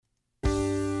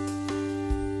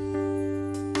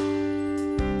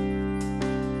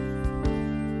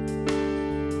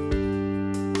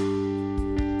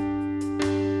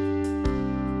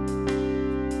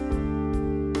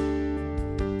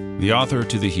The author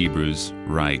to the Hebrews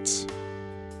writes,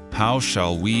 "How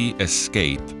shall we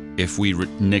escape if we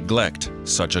neglect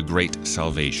such a great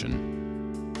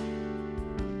salvation?"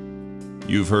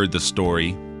 You've heard the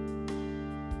story.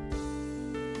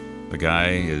 The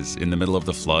guy is in the middle of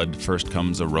the flood. First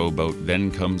comes a rowboat,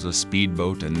 then comes a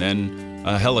speedboat, and then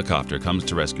a helicopter comes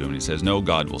to rescue him. And he says, "No,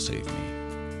 God will save me."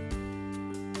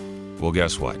 Well,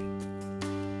 guess what?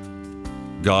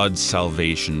 God's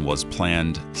salvation was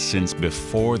planned since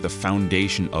before the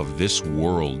foundation of this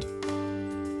world.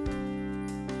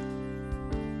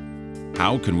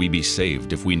 How can we be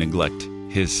saved if we neglect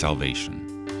His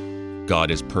salvation? God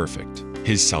is perfect.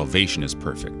 His salvation is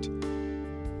perfect.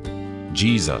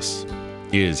 Jesus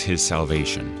is His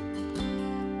salvation.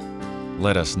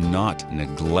 Let us not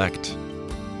neglect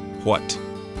what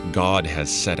God has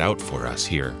set out for us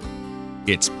here.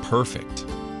 It's perfect.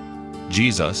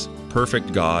 Jesus,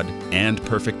 perfect God and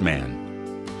perfect man,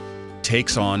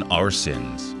 takes on our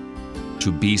sins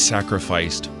to be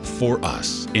sacrificed for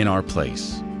us in our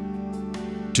place.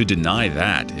 To deny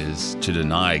that is to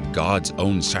deny God's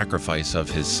own sacrifice of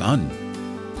His Son.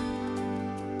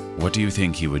 What do you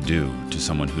think He would do to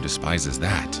someone who despises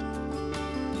that?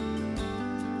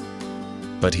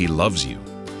 But He loves you.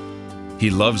 He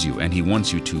loves you, and He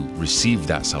wants you to receive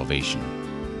that salvation.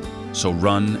 So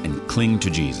run and cling to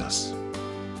Jesus.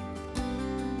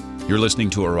 You're listening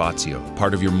to Oratio,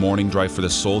 part of your morning drive for the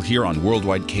soul here on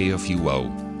Worldwide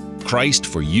KFUO. Christ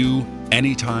for you,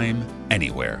 anytime,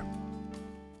 anywhere.